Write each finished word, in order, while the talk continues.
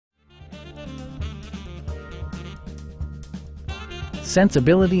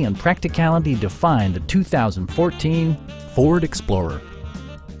Sensibility and practicality define the 2014 Ford Explorer.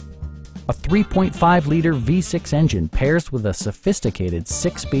 A 3.5-liter V6 engine pairs with a sophisticated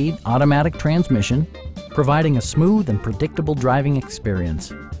 6-speed automatic transmission, providing a smooth and predictable driving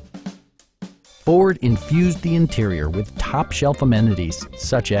experience. Ford infused the interior with top-shelf amenities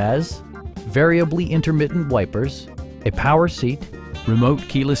such as variably intermittent wipers, a power seat, remote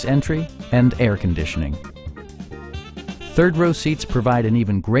keyless entry, and air conditioning. Third-row seats provide an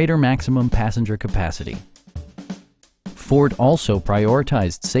even greater maximum passenger capacity. Ford also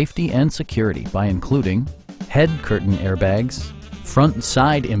prioritized safety and security by including head curtain airbags, front and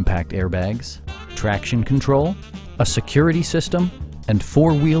side impact airbags, traction control, a security system, and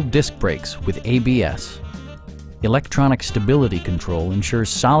four-wheel disc brakes with ABS. Electronic stability control ensures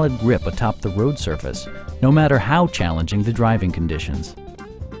solid grip atop the road surface, no matter how challenging the driving conditions.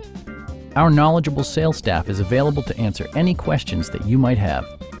 Our knowledgeable sales staff is available to answer any questions that you might have.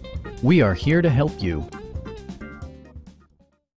 We are here to help you.